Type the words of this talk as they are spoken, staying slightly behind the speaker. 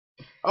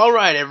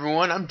Alright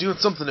everyone, I'm doing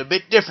something a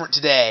bit different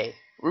today.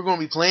 We're going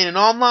to be playing an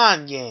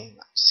online game.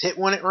 Just hit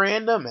one at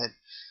random and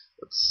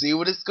let's see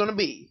what it's going to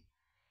be.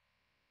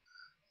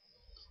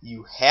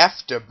 You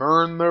have to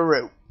burn the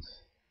rope.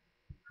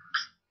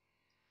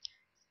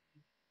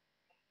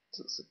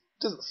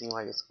 Doesn't seem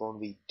like it's going to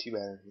be too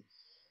bad.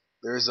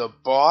 There's a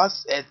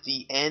boss at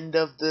the end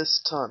of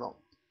this tunnel.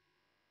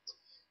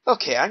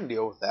 Okay, I can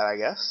deal with that, I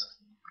guess.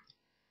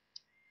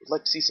 I'd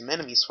like to see some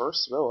enemies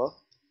first. Well,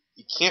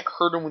 you can't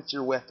hurt them with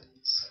your weapons.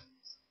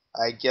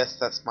 I guess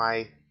that's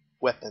my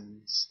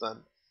weapons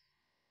then.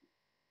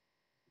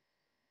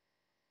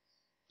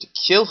 To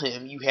kill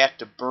him, you have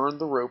to burn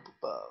the rope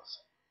above.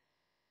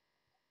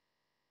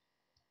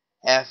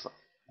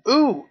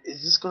 Ooh,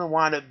 is this gonna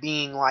wind up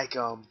being like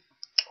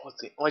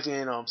like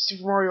in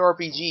Super Mario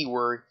RPG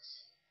where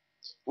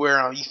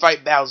you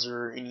fight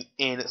Bowser and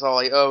it's all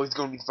like, oh, he's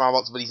gonna be the final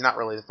boss, but he's not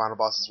really the final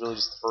boss. It's really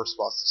just the first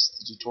boss. It's just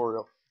the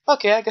tutorial.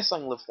 Okay, I guess I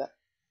can live with that.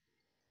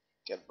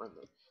 Gotta burn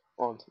the.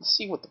 Well, let's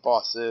see what the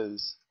boss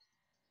is.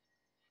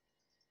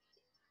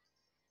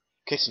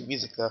 Catchy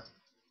music though.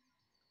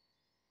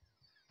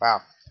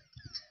 Wow.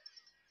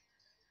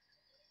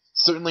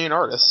 Certainly an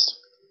artist.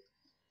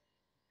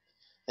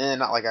 And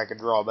not like I could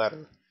draw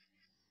better.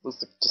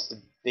 Looks like just a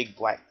big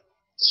black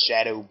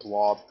shadow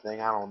blob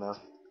thing. I don't know.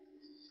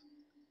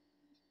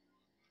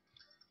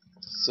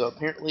 So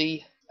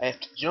apparently I have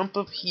to jump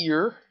up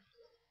here.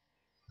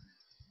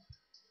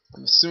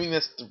 I'm assuming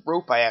that's the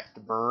rope I have to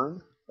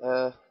burn.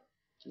 Can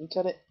you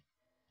cut it?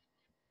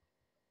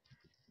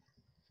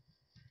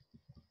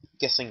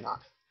 Guessing not.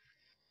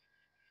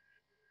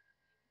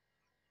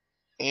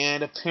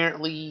 And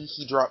apparently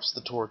he drops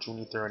the torch when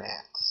you throw an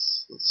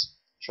axe. Let's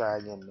try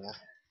again now.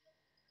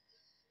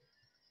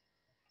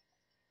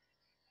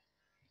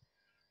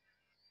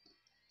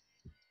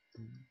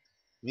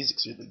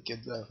 Music's really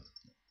good though.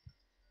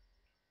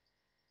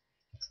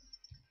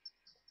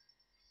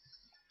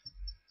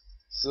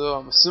 So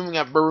I'm assuming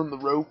I burn the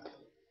rope,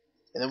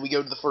 and then we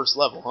go to the first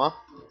level, huh?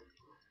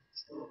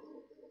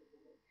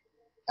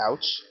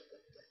 Ouch.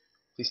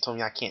 Please tell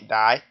me I can't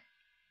die.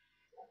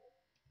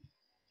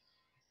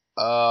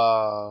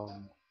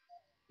 Well,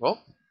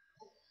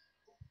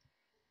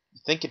 you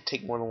think it'd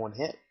take more than one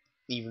hit,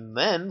 even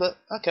then, but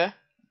okay.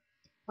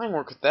 I can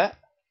work with that.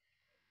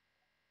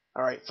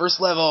 Alright,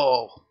 first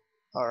level!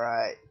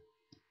 Alright.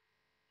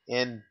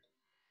 And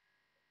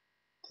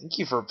thank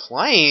you for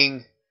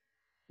playing.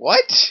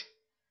 What?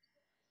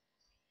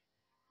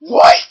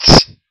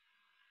 What?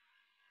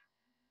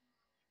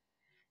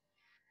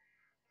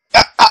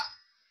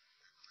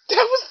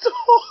 That was the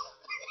whole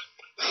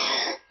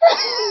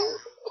thing.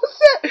 What's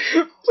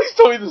that? Please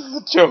tell me this is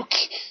a joke.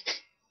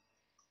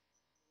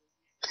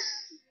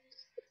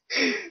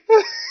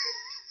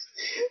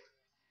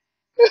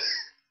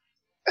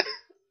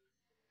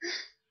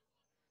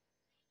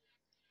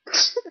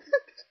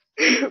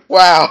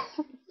 Wow.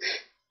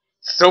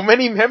 So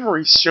many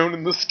memories shown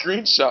in the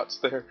screenshots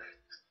there.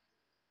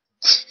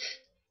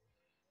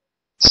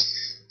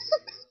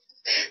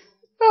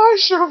 Oh, I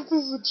sure hope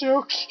this is a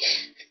joke.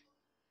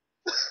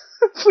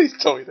 Please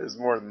tell me there's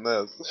more than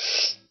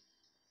this.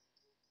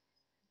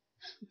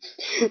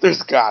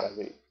 There's gotta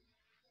be.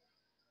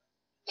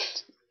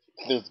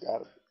 There's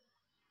gotta be.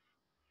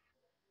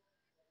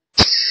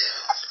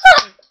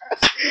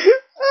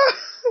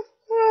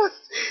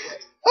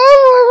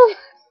 Oh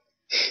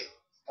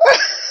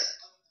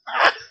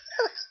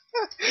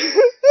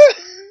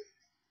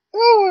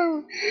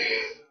oh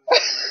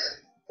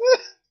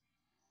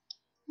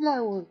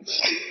my word.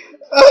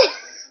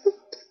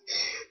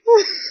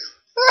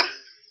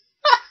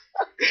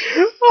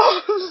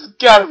 Oh, this has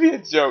gotta be a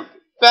joke.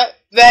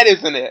 That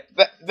isn't it.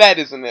 That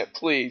isn't it,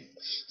 please.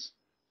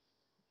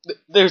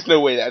 There's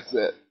no way that's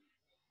it.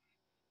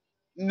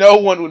 No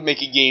one would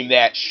make a game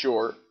that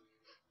short.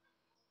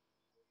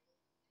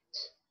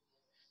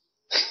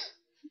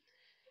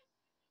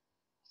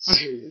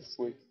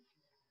 Seriously.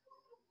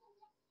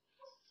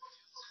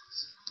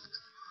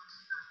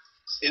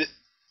 It,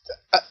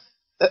 uh,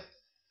 uh,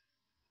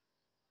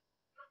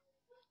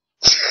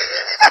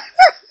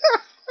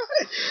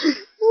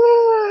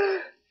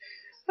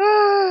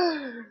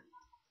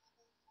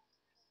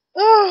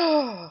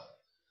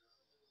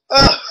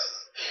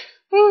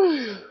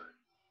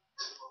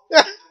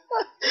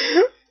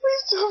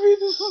 Please tell me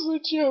this is a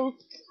joke.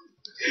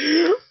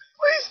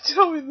 Please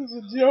tell me this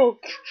is a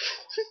joke.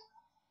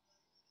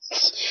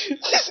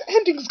 This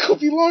ending's gonna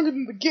be longer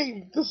than the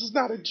game. This is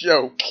not a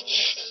joke.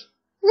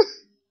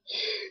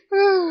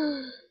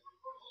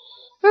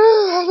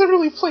 I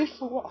literally played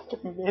for what,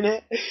 like a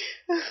minute?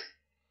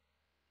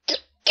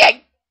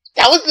 Okay,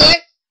 that was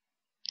it.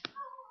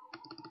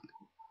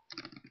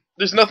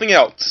 There's nothing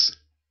else.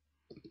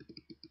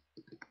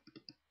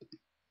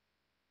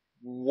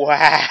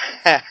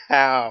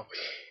 Wow.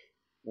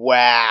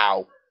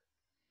 Wow.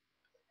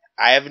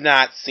 I have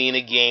not seen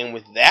a game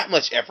with that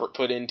much effort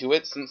put into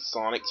it since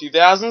Sonic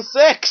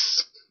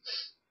 2006.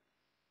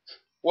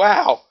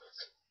 Wow.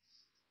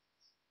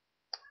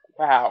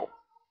 Wow.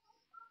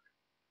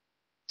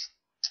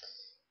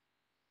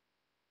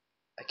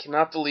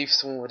 cannot believe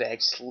someone would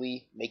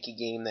actually make a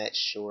game that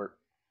short.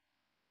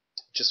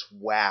 Just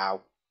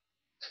wow.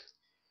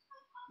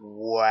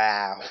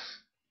 Wow.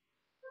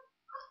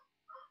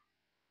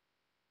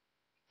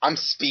 I'm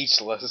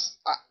speechless.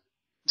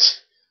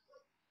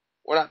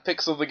 We're not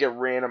pixels that get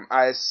random.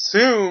 I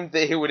assumed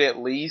they would at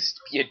least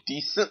be a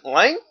decent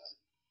length,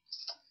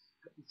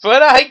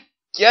 but I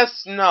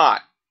guess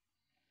not.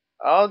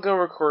 I'll go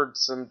record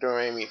some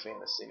Doremi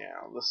Fantasy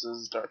now. This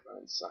is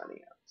Darkman signing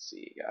out.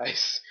 See you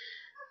guys.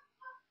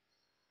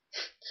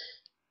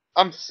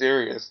 I'm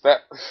serious.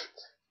 That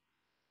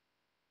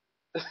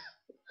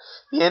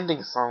the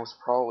ending song was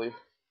probably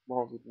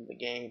longer than the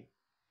game.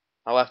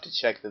 I'll have to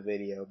check the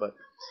video, but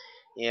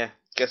yeah,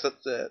 guess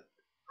that's it.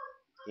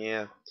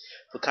 Yeah,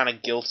 feel kind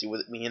of guilty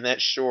with it being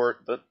that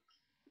short, but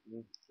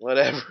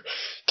whatever.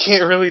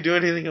 Can't really do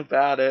anything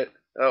about it.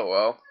 Oh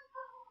well.